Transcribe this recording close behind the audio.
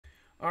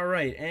All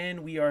right, and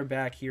we are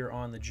back here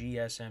on the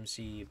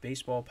GSMC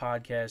Baseball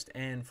Podcast.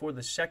 And for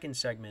the second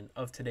segment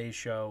of today's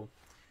show,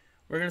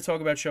 we're going to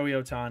talk about Shohei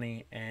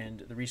Ohtani and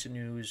the recent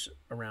news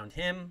around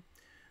him.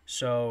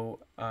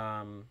 So,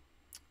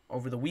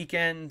 over the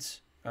weekend,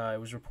 it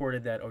was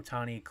reported that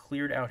Ohtani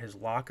cleared out his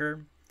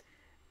locker,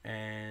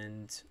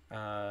 and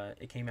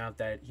it came out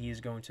that he is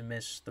going to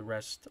miss the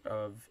rest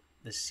of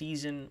the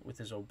season with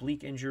his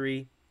oblique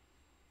injury.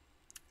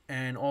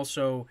 And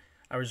also,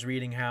 I was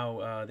reading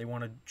how they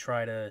want to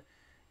try to,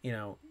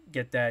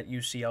 get that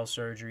UCL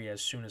surgery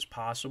as soon as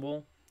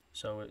possible.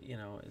 So,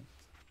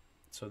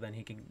 so then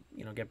he can,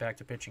 get back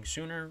to pitching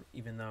sooner,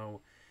 even though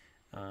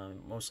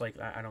most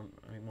likely,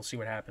 we'll see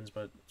what happens,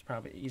 but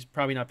he's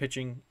probably not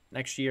pitching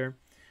next year.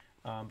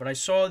 But I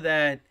saw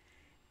that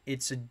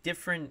it's a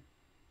different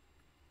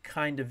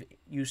kind of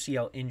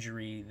UCL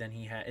injury than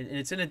he had.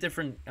 It's in a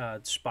different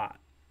spot.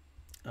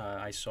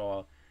 I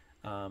saw,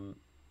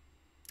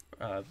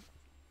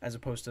 as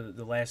opposed to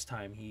the last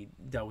time he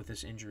dealt with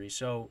this injury.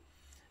 So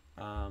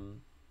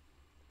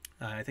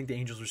I think the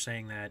Angels were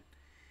saying that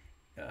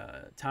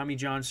Tommy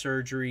John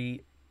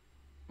surgery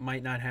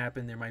might not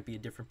happen. There might be a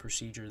different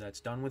procedure that's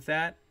done with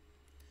that.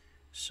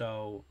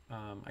 So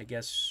I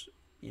guess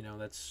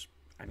that's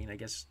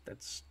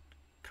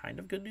kind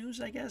of good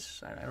news. I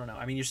guess I don't know.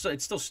 I mean,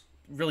 it's still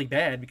really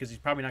bad because he's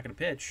probably not going to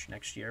pitch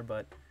next year.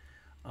 But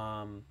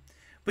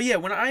yeah,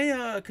 when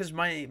because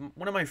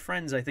one of my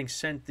friends I think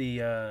sent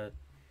the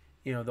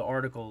the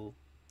article,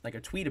 like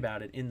a tweet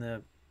about it in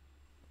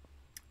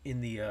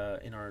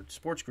our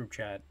sports group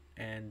chat,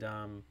 and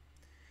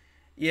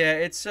yeah,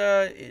 it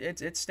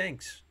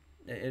stinks.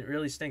 It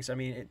really stinks. I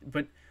mean,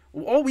 but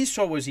all we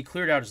saw was he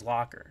cleared out his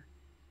locker,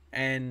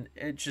 and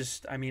it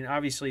just, I mean,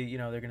 obviously,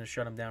 they're gonna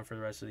shut him down for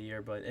the rest of the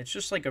year, but it's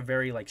just like a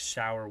very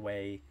sour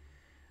way,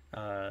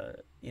 for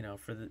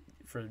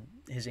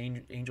his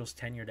Angels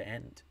tenure to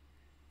end.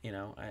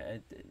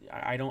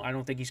 I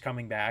don't think he's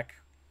coming back.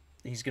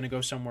 He's gonna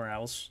go somewhere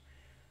else.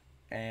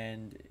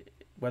 And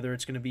whether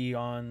it's going to be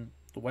on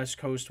the West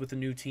Coast with a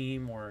new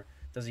team or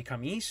does he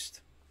come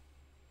east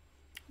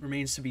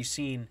remains to be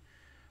seen.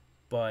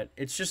 But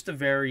it's just a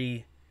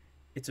very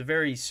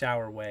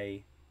sour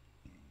way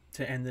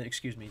to end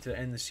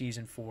the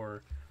season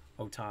for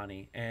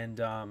Ohtani. And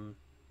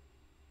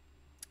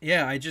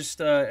yeah, I just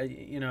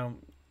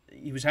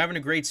he was having a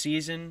great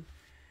season,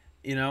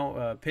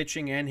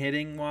 pitching and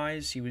hitting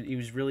wise. He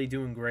was really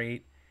doing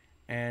great,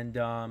 and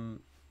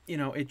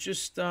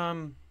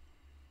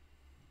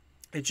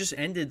it just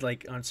ended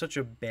on such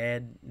a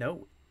bad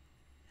note,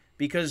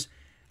 because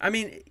I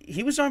mean,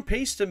 he was on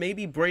pace to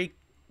maybe break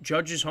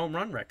Judge's home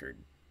run record.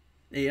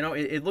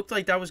 It looked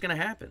like that was going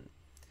to happen,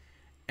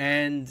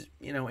 and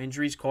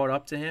injuries caught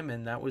up to him,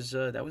 and that was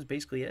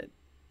basically it.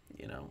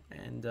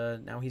 And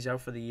now he's out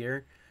for the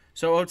year.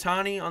 So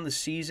Ohtani on the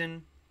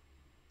season,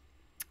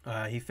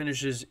 he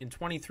finishes in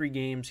 23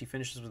 games. He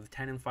finishes with a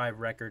 10-5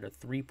 record, a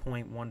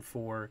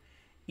 3.14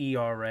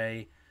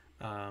 ERA.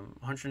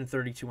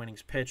 132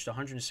 innings pitched,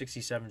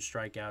 167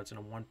 strikeouts, and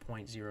a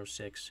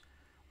 1.06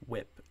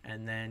 whip.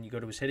 And then you go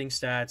to his hitting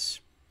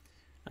stats.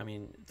 I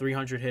mean,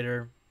 300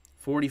 hitter,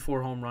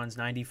 44 home runs,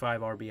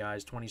 95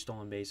 RBIs, 20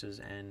 stolen bases,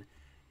 and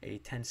a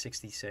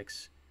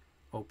 1066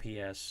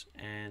 OPS.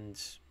 And,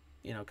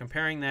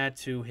 comparing that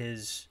to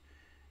his,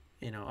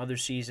 other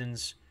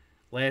seasons,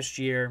 last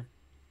year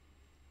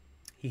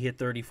he hit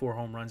 34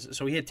 home runs.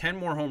 So he hit 10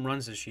 more home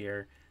runs this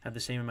year, had the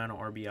same amount of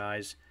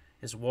RBIs.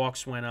 His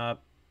walks went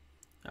up.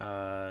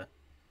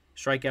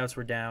 Strikeouts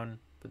were down,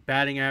 but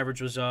batting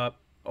average was up,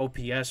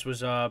 OPS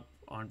was up,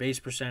 on base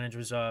percentage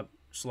was up,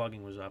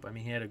 slugging was up. I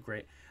mean, he had a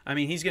great. I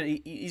mean, he's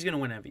gonna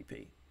win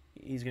MVP.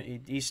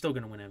 He's still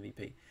gonna win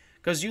MVP,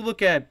 because you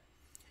look at,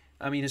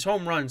 I mean, his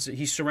home runs.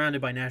 He's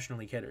surrounded by National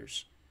League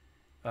hitters.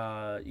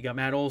 You got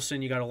Matt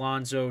Olson, you got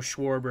Alonso,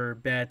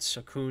 Schwarber, Betts,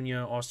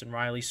 Acuna, Austin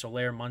Riley,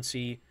 Soler,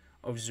 Muncy,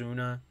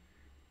 Ozuna.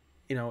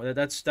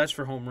 That's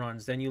for home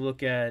runs. Then you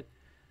look at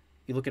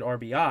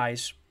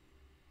RBIs.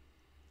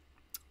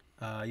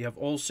 You have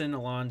Olson,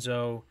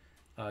 Alonso,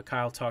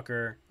 Kyle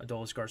Tucker,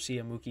 Adolis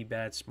Garcia, Mookie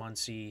Betts,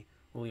 Muncy,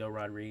 Julio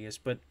Rodriguez.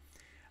 But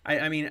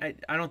I mean,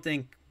 I don't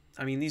think.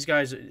 I mean, these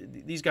guys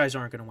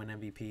aren't going to win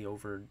MVP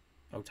over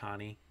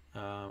Ohtani.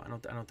 I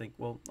don't think.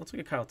 Well, let's look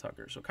at Kyle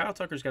Tucker. So Kyle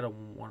Tucker's got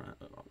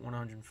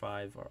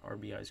 105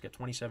 RBIs. He's got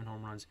 27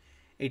 home runs,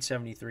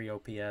 873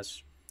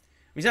 OPS.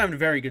 He's having a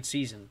very good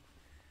season.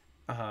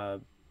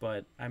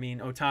 But I mean,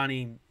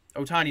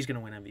 Ohtani's going to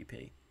win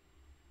MVP.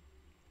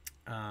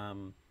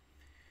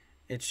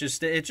 It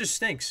just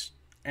stinks,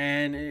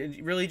 and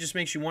it really just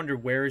makes you wonder,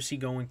 where is he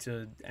going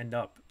to end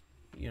up?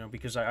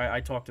 Because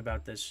I talked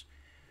about this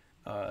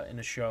in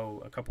a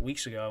show a couple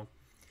weeks ago.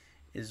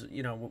 It's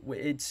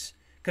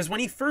because when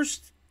he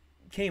first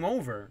came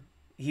over,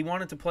 he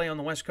wanted to play on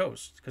the West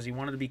Coast because he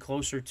wanted to be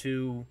closer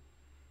to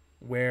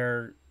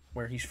where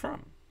he's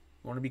from.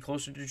 He wanted to be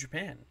closer to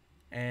Japan,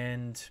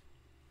 and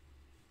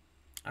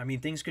I mean,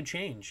 things could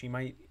change. He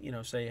might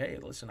say, hey,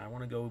 listen, I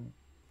want to go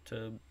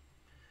to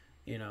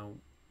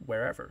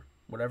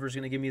wherever's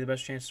going to give me the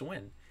best chance to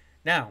win.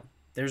 Now,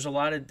 there's a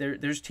lot of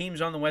there's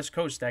teams on the West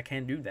Coast that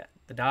can do that.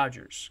 The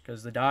Dodgers,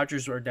 because the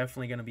Dodgers are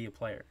definitely going to be a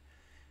player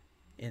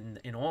in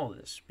all of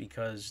this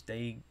because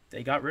they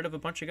got rid of a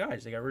bunch of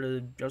guys. They got rid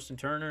of Justin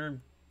Turner,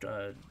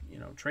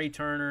 Trey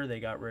Turner. They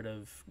got rid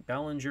of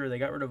Bellinger.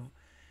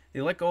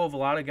 They let go of a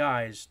lot of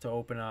guys to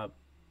open up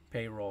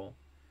payroll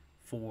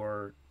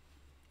for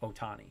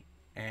Ohtani,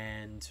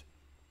 and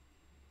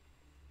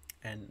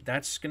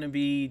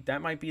that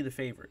might be the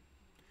favorite.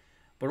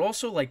 But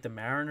also, like the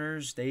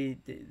Mariners, they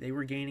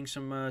were gaining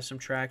some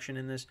traction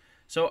in this.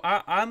 So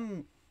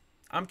I'm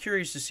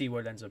curious to see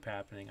what ends up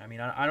happening. I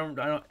mean, I don't.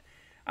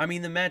 I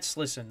mean, the Mets.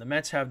 Listen, the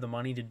Mets have the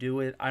money to do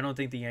it. I don't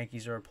think the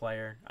Yankees are a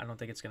player. I don't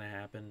think it's going to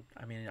happen.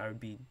 I mean, I would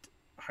be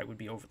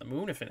over the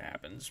moon if it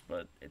happens.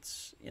 But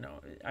it's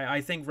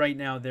I think right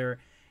now they're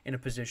in a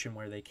position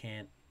where they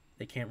can't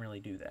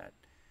really do that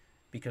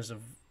because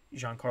of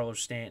Giancarlo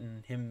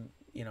Stanton, him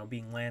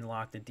being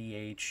landlocked at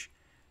DH.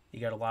 You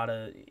got a lot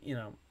of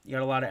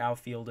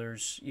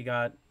outfielders. You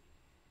got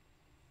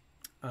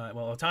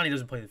Ohtani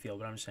doesn't play the field,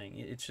 but I'm just saying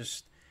it's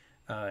just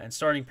and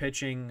starting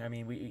pitching. I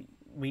mean,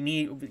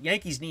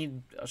 Yankees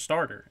need a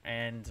starter,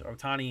 and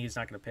Ohtani is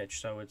not going to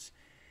pitch, so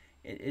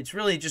it's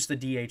really just the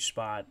DH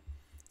spot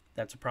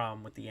that's a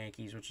problem with the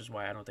Yankees, which is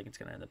why I don't think it's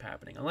going to end up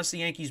happening unless the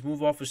Yankees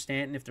move off of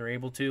Stanton if they're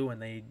able to,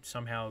 and they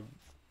somehow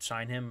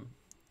sign him.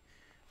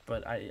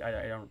 But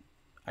I don't.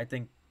 I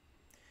think.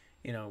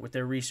 With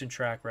their recent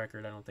track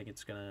record, I don't think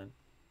it's gonna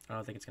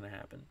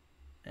happen,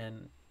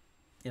 and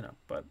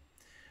but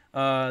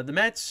the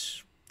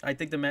Mets, I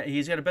think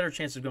he's got a better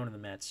chance of going to the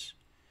Mets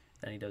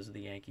than he does to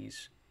the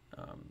Yankees,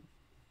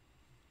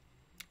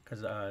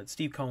 because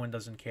Steve Cohen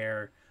doesn't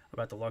care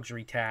about the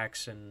luxury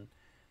tax and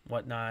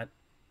whatnot.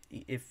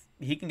 If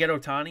he can get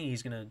Ohtani,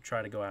 he's gonna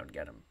try to go out and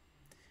get him.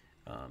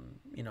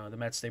 The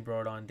Mets, they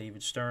brought on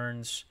David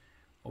Stearns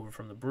over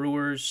from the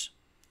Brewers.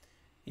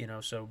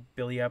 So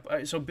Billy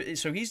so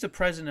he's the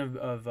president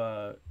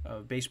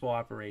of baseball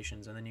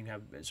operations, and then you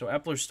have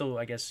Epler's still,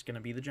 I guess, going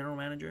to be the general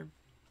manager.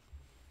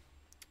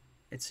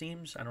 It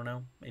seems. I don't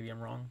know. Maybe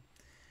I'm wrong.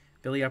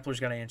 Billy Epler's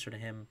got to answer to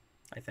him,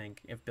 I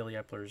think, if Billy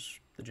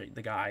Epler's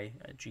the guy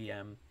at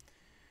GM.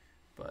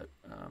 But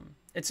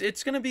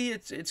it's gonna be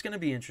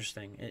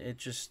interesting.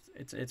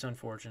 It's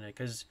unfortunate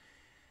because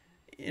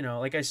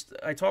like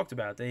I talked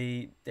about,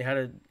 they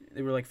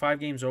were like 5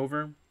 games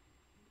over.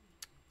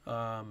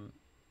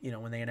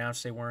 When they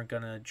announced they weren't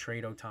going to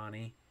trade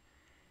Ohtani.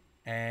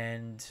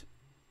 And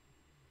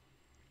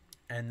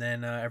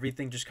then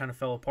everything just kind of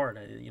fell apart.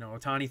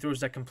 Ohtani throws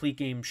that complete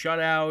game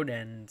shutout,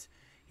 and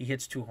he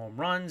hits 2 home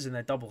runs in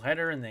that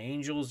doubleheader, and the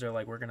Angels, they're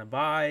like, we're going to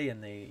buy,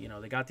 and they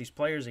got these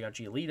players. They got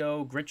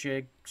Giolito,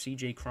 Grichuk,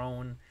 C.J.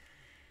 Cron,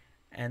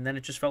 and then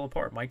it just fell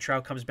apart. Mike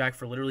Trout comes back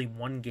for literally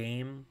 1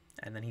 game,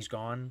 and then he's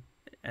gone,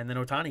 and then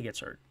Ohtani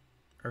gets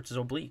hurts his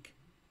oblique,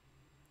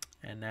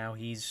 and now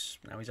he's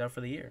out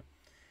for the year.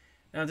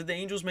 Now, did the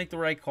Angels make the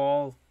right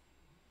call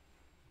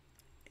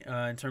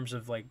in terms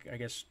of, like, I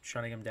guess,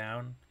 shutting him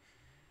down?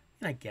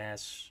 And I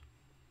guess,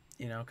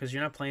 because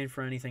you're not playing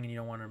for anything and you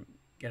don't want to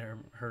get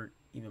him hurt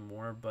even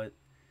more. But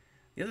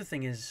the other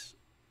thing is,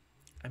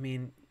 I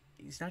mean,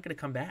 he's not going to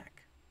come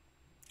back.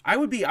 I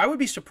would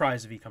be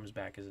surprised if he comes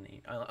back, isn't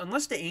he?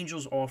 Unless the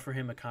Angels offer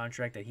him a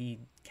contract that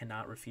he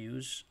cannot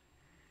refuse.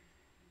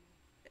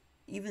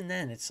 Even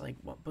then, it's like,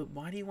 but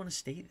why do you want to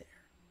stay there?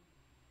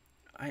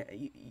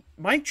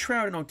 Mike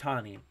Trout and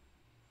Ohtani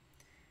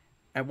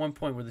at one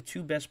point were the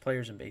 2 best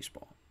players in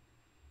baseball.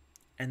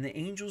 And the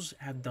Angels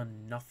have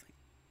done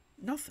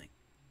nothing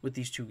with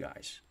these 2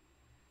 guys.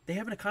 They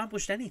haven't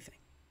accomplished anything.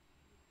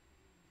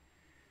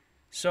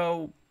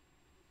 So,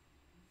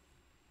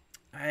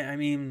 I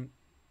mean,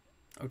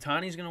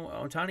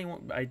 Ohtani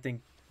won't, I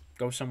think,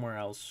 go somewhere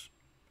else.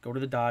 Go to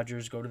the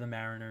Dodgers, go to the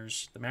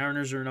Mariners. The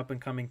Mariners are an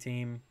up-and-coming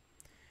team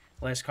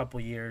last couple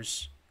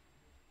years.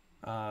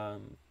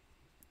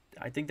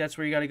 I think that's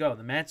where you got to go.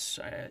 The Mets,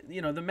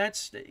 the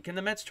Mets, can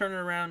the Mets turn it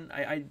around?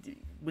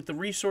 With the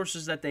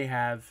resources that they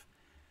have,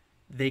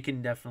 they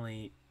can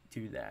definitely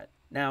do that.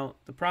 Now,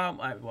 the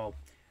problem,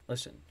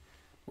 listen,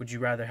 would you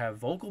rather have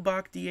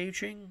Vogelbach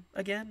DHing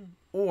again?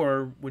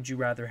 Or would you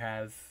rather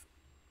have,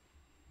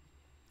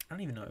 I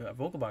don't even know,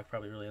 Vogelbach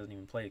probably really hasn't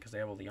even played because they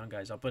have all the young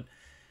guys up, but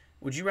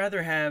would you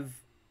rather have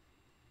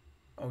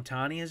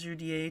Ohtani as your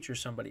DH or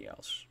somebody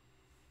else?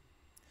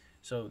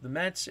 So the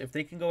Mets, if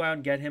they can go out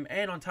and get him,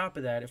 and on top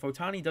of that, if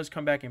Ohtani does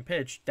come back and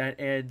pitch, that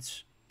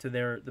adds to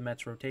the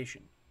Mets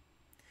rotation.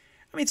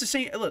 I mean, it's the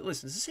same.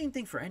 Listen, it's the same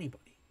thing for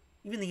anybody,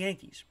 even the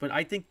Yankees. But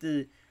I think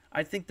the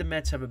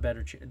Mets have a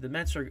better. The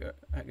Mets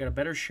got a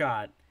better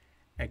shot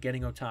at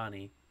getting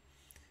Ohtani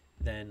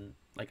than,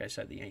 like I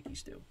said, the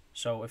Yankees do.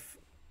 So if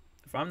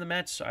I'm the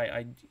Mets,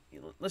 I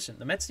listen.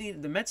 The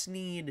Mets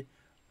need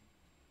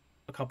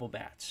a couple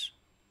bats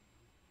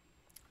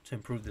to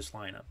improve this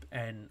lineup.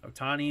 And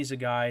Ohtani's a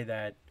guy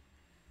that,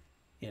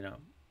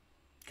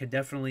 could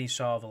definitely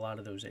solve a lot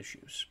of those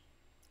issues.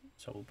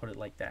 So we'll put it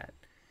like that.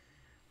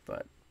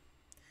 But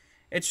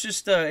it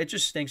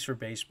just stinks for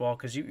baseball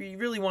because you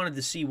really wanted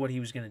to see what he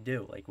was going to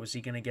do. Like, was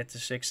he going to get to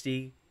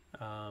 60?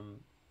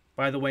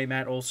 By the way,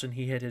 Matt Olson,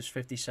 he hit his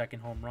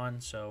 52nd home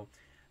run, so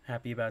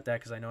happy about that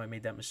because I know I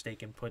made that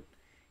mistake and put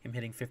him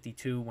hitting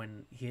 52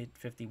 when he hit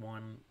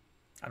 51.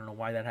 I don't know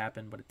why that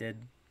happened, but it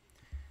did.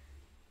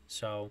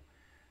 So,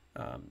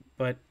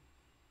 but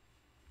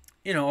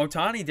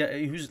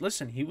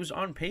Ohtani, he was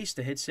on pace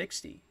to hit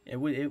 60. It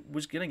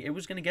was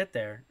gonna get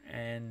there,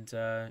 and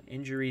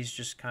injuries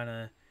just kind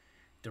of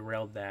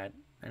derailed that,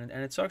 and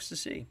it sucks to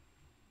see,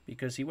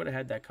 because he would have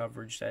had that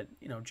coverage that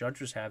Judge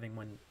was having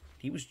when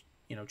he was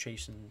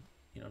chasing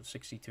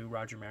 62,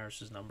 Roger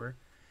Maris's number.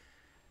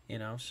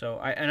 So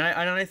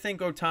I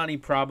think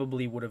Ohtani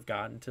probably would have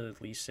gotten to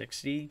at least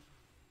 60,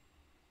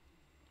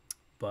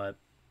 but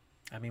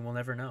I mean, we'll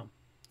never know.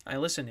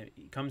 Listen,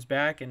 he comes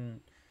back and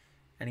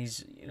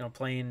he's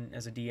playing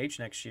as a DH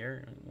next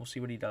year. We'll see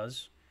what he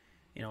does.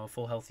 A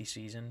full healthy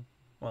season.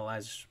 Well,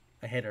 as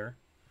a hitter,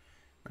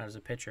 not as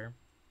a pitcher.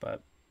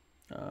 But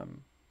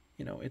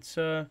it's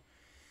it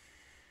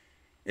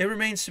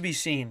remains to be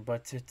seen.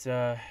 But it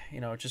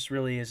it just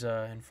really is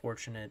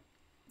unfortunate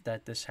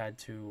that this had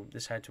to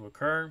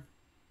occur.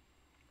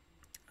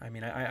 I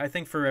mean, I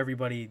think for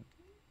everybody,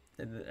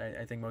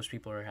 I think most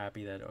people are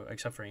happy that,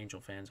 except for Angel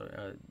fans,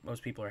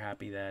 most people are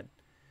happy that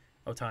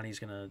Ohtani's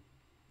gonna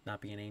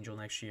not be an Angel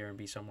next year and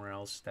be somewhere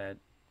else that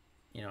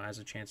has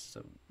a chance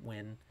to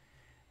win.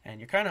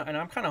 And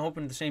I'm kind of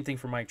hoping the same thing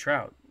for Mike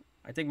Trout.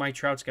 I think Mike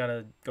Trout's got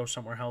to go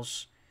somewhere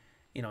else.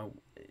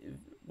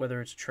 Whether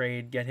it's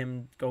trade, trade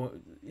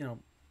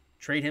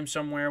him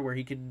somewhere where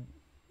he could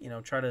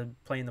try to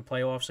play in the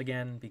playoffs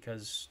again,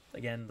 because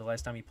again, the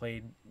last time he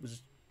played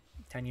was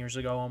 10 years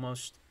ago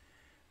almost,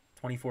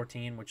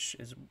 2014, which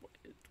is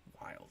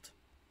wild.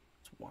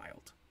 It's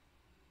wild.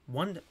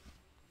 One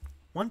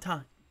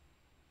time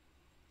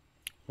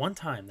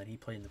that he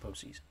played in the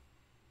postseason,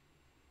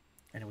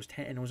 and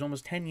it was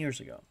almost 10 years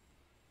ago.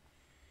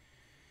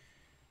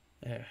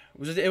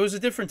 It was a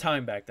different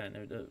time back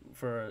then,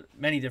 for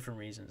many different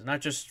reasons,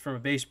 not just from a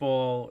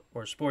baseball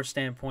or sports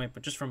standpoint,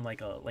 but just from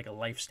like a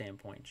life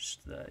standpoint.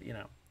 Just it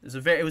was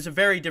a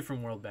very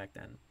different world back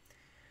then.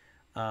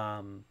 I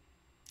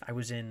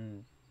was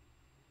in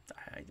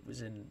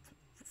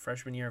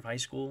freshman year of high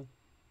school,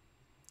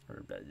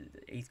 or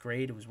 8th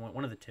grade. It was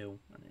one of the two.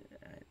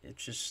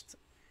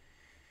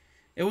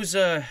 It was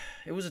a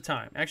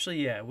time.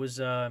 Actually, yeah, it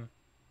was. I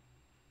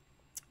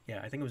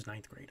think it was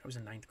 9th grade. I was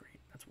in 9th grade.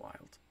 That's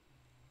wild.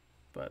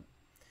 But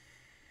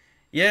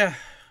yeah,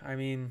 I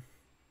mean,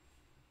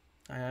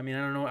 I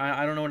don't know.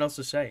 I don't know what else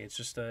to say. It's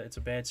just it's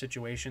a bad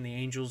situation. The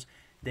Angels,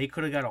 they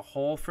could have got a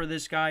haul for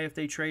this guy if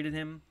they traded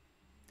him,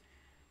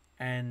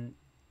 and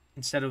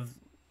instead of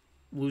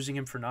losing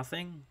him for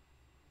nothing.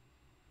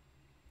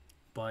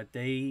 But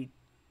they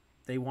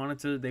wanted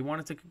to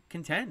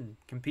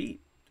compete.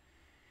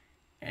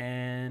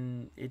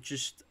 And it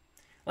just,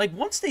 like,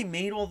 once they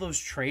made all those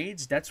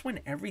trades, that's when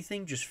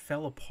everything just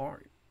fell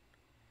apart.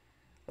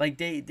 Like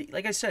they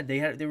like I said,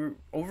 they were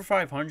over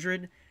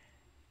 500,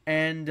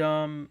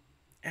 and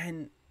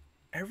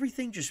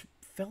everything just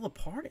fell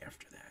apart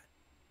after that.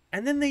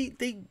 And then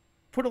they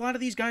put a lot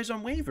of these guys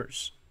on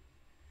waivers.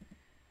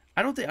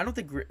 I don't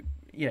think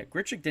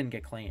Grichuk didn't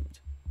get claimed,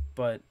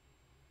 but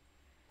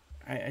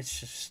it's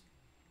just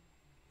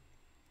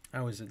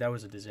that was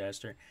a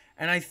disaster.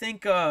 And I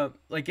think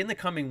like in the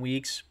coming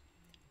weeks,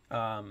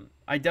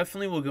 I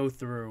definitely will go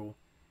through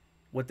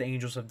what the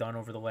Angels have done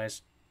over the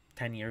last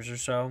 10 years or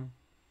so.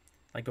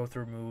 Like go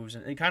through moves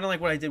and kind of like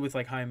what I did with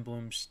like Chaim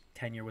Bloom's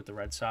tenure with the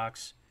Red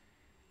Sox,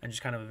 and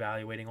just kind of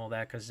evaluating all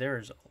that, because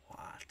there's a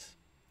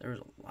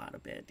lot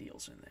of bad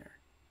deals in there.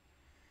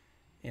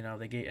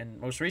 And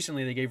most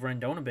recently they gave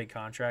Rendon a big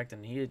contract,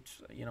 and he had,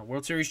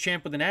 World Series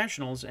champ with the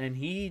Nationals, and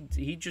he's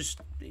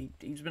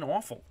been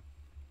awful.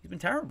 He's been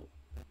terrible.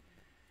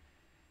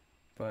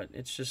 But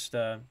it's just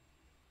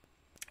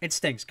it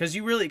stinks, because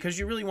you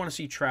really want to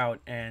see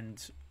Trout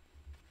and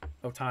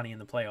Ohtani in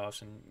the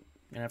playoffs, and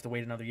you're gonna have to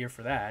wait another year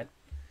for that.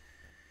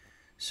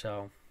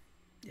 So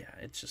yeah,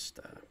 it's just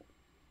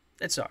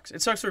it sucks.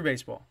 It sucks for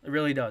baseball. It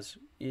really does.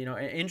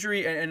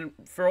 Injury, and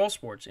for all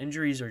sports,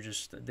 injuries are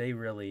they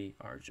really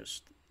are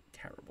just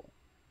terrible.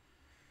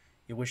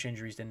 You wish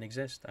injuries didn't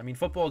exist. I mean,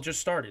 football just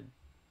started.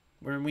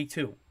 We're in week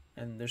 2,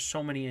 and there's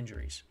so many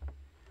injuries.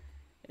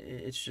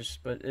 It's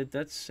just, but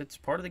it's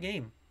part of the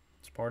game.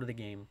 It's part of the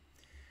game.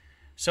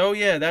 So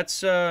yeah,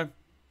 that's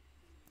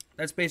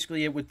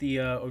basically it with the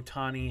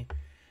Ohtani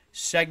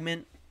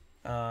segment.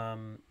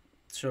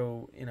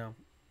 So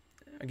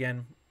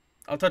again,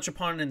 I'll touch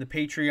upon it in the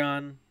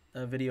Patreon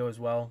video as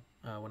well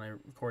when I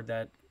record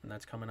that, and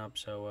that's coming up.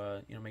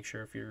 So make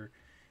sure if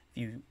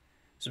you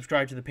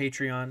subscribe to the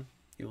Patreon,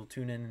 you'll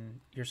tune in and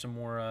hear some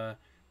more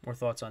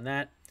thoughts on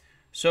that.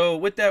 So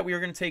with that, we are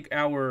going to take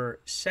our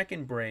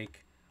second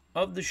break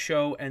of the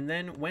show, and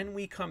then when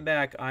we come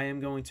back, I am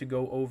going to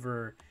go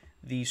over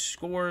the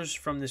scores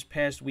from this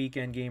past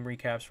weekend, game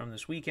recaps from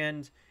this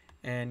weekend,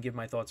 and give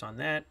my thoughts on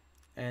that.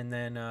 And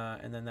then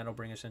that'll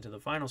bring us into the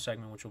final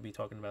segment, which will be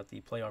talking about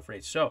the playoff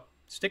race. So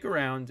stick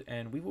around,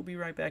 and we will be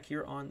right back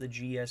here on the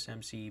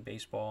GSMC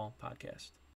Baseball Podcast.